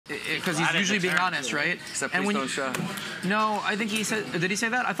because he's usually being honest, right? Except and please when don't shove. No, I think he said. Did he say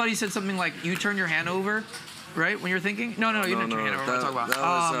that? I thought he said something like, "You turn your hand over," right? When you're thinking. No, you didn't turn your hand over. What am I talking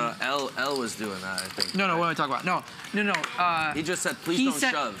about? That was L was doing that, I think. No, what am I talking about? No. He just said, "Please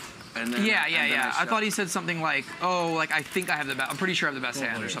don't shove." And then, yeah. I thought he said something like, "Oh, like I think I have the best. I'm pretty sure I have the best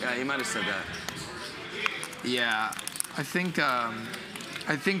hand," or something. Yeah, he might have said that. Yeah, I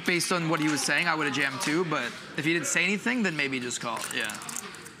think based on what he was saying, I would have jammed too. But if he didn't say anything, then maybe just call. Yeah.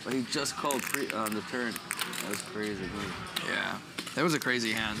 But he just called on the turn. That was crazy. Yeah, that was a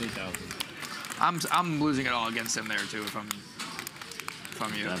crazy hand. I'm losing it all against him there too. If I'm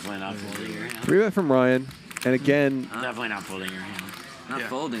you. Definitely not folding your hand. 3-bet from Ryan, and again. Definitely not folding your hand. Not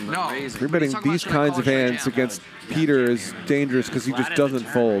folding, but raising. 3-betting these kinds of hands against Peter is dangerous because he just doesn't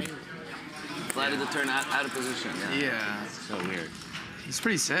fold. Flatted the turn out of position. Yeah. So weird. He's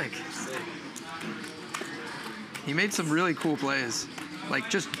pretty sick. He made some really cool plays, like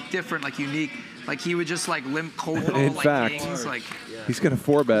just different, like unique. Like he would just like limp cold call, In like fact, kings, like he's gonna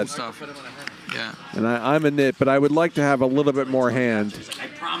 4-bet. Stuff. Yeah. And I'm a nit, but I would like to have a little bit more hand to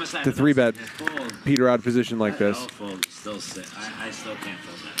 3-bet Peter out of position like this. Still sit. I still can't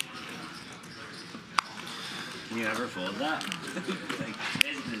fold that. Can you ever fold that?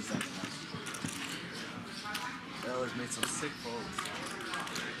 Ella's made some sick folds.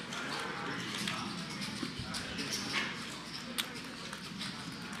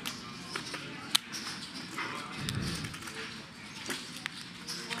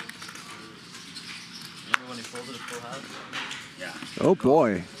 Remember when he folded a full house? Yeah. Oh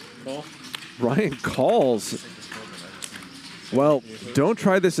boy. Ryan calls. Well, don't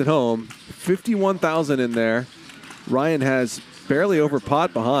try this at home. 51,000 in there. Ryan has barely over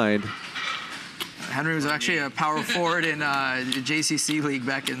pot behind. Henry was actually a power forward in JCC league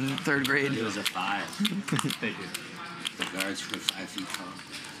back in 3rd grade. He was a 5. Thank you. The guards were 5 feet tall.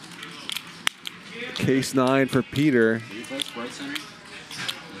 Case 9 for Peter. Do you play sports, Henry?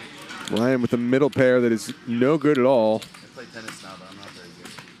 Ryan with a middle pair that is no good at all. I play tennis now, but I'm not very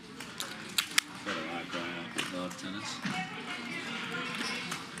good. Played a lot growing up. I love tennis.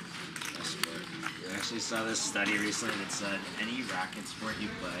 Best sport. I actually saw this study recently that said any racket sport you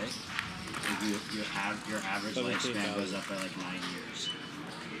play, like your average lifespan goes up by like 9 years.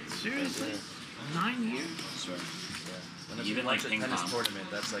 Seriously? 9 years? Sure. Yeah. Even like ping tennis pong. tournament,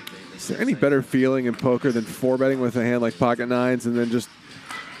 that's like Is there any better feeling in poker than 4-betting with a hand like pocket nines and then just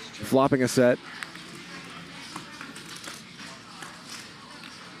flopping a set?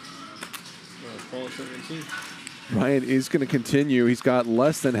 Ryan is going to continue. He's got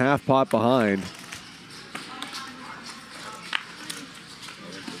less than half pot behind.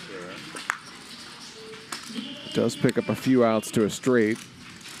 Does pick up a few outs to a straight.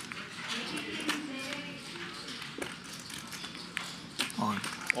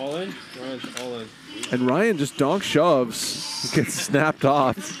 All in? Ryan's all in. And Ryan just donk shoves. He gets snapped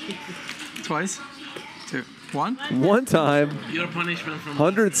off. Twice? 2. 1? One time. Your punishment from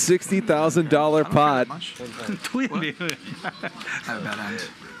 $160,000 pot. I have a bad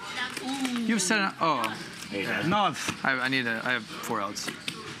hand. You've said it. Oh. No. I have 4 outs.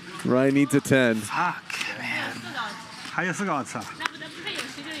 Ryan needs a 10. Fuck, man. I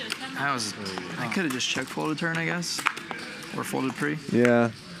could have just check folded turn, I guess. Or folded pre.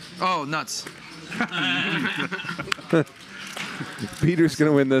 Yeah. Oh, nuts. Peter's going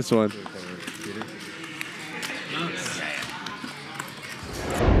to win this one.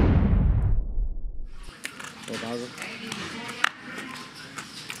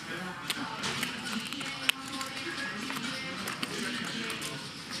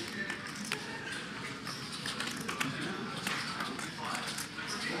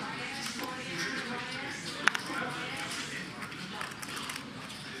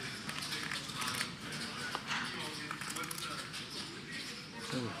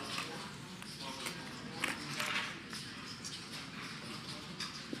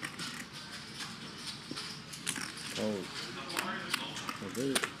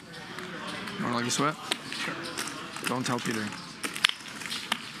 More like a sweat? Sure. Don't tell Peter.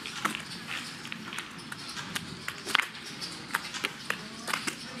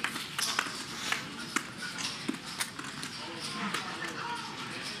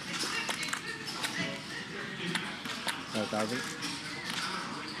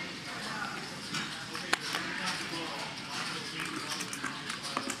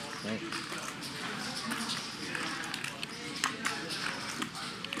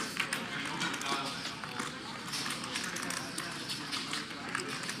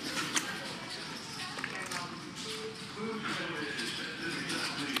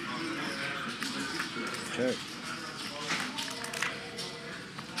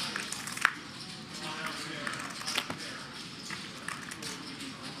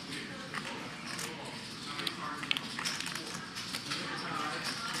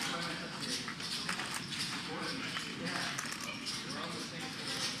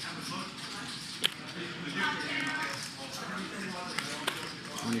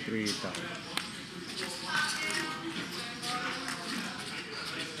 23,000.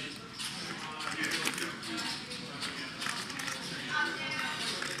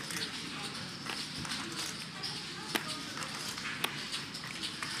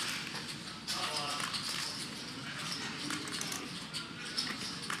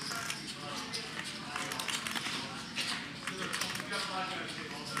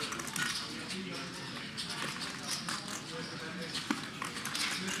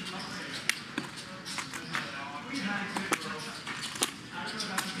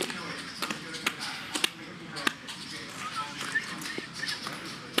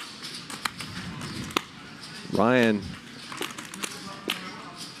 Ryan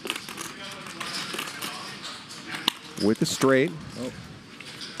with the straight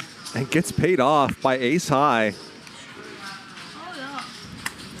and gets paid off by ace high.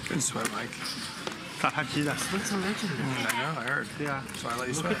 Good sweat, Mike. 打他鸡的。Splits are legendary. I know, I heard. Yeah. That's why I let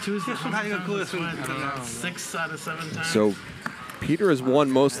you Look sweat. at Tuesday. How you gonna cool this? I don't know. 6 out of 7 times. So Peter has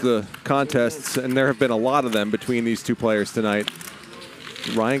won most of the contests, and there have been a lot of them between these two players tonight.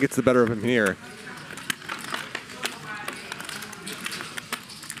 Ryan gets the better of him here.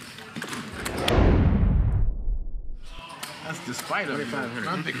 That's despite of you,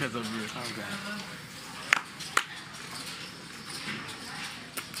 not because of you. Okay.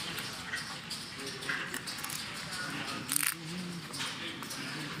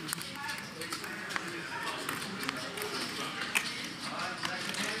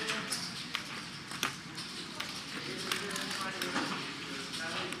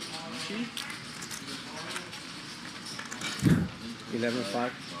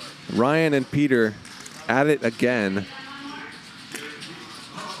 Ryan and Peter at it again.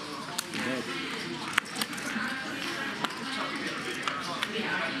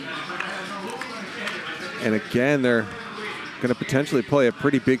 And again, they're going to potentially play a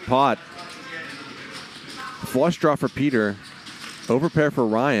pretty big pot. Flush draw for Peter, overpair for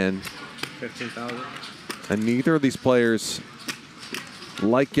Ryan. 15,000. And neither of these players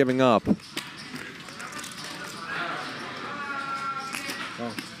like giving up.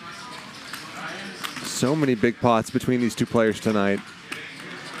 So many big pots between these two players tonight.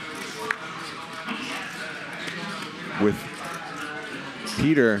 With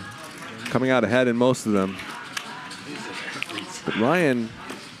Peter coming out ahead in most of them. But Ryan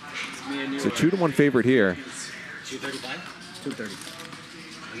is a 2-1 favorite here. 235? 230.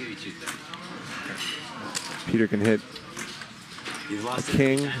 I'll give you 230. Peter can hit You've a lost it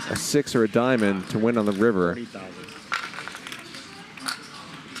king, 3 times. a 6, or a diamond to win on the river. 40,000.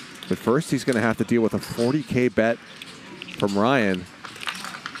 But first, he's going to have to deal with a 40K bet from Ryan.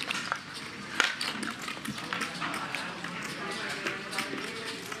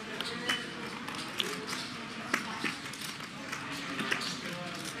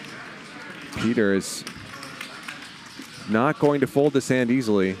 Peter is not going to fold this hand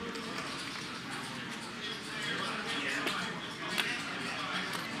easily.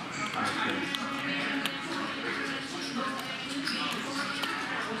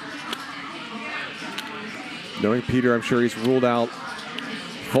 Knowing Peter, I'm sure he's ruled out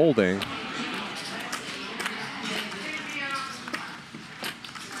folding.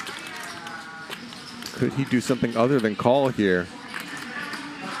 Could he do something other than call here?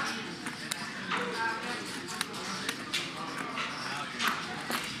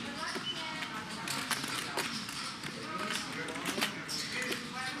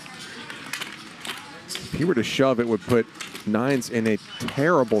 If he were to shove, it would put nines in a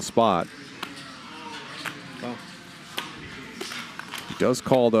terrible spot. He does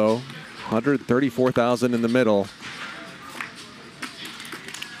call, though. 134,000 in the middle.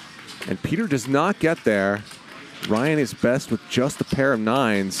 And Peter does not get there. Ryan is best with just a pair of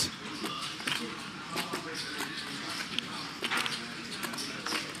nines.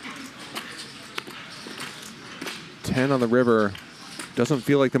 $10 on the river doesn't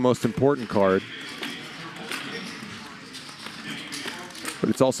feel like the most important card. But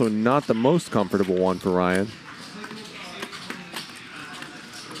it's also not the most comfortable one for Ryan.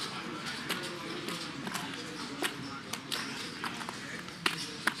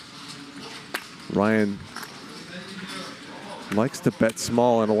 Ryan likes to bet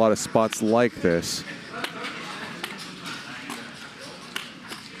small in a lot of spots like this.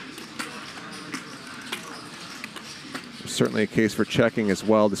 There's certainly a case for checking as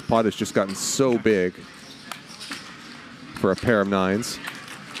well. This pot has just gotten so big for a pair of nines.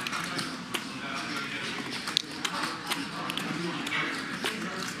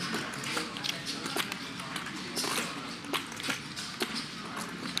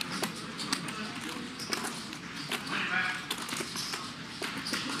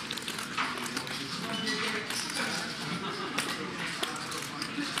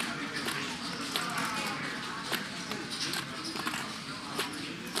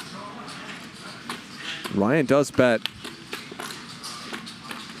 Ryan does bet.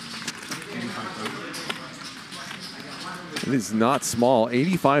 It is not small.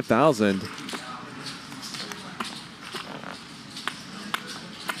 85,000.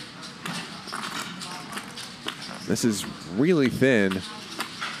 This is really thin.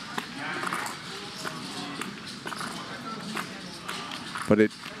 But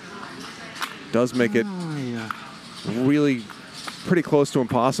it does make it really pretty close to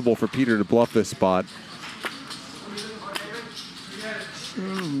impossible for Peter to bluff this spot.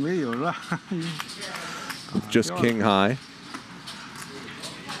 With just king high.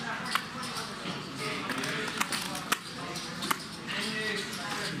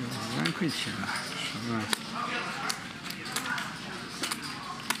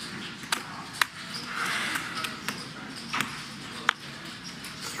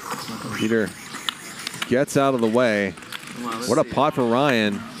 Peter gets out of the way. What a pot for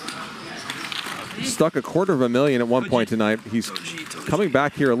Ryan. Stuck $250,000 at one point tonight. He's coming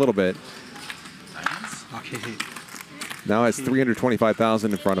back here a little bit. Now has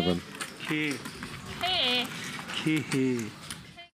 325,000 in front of him. Hey.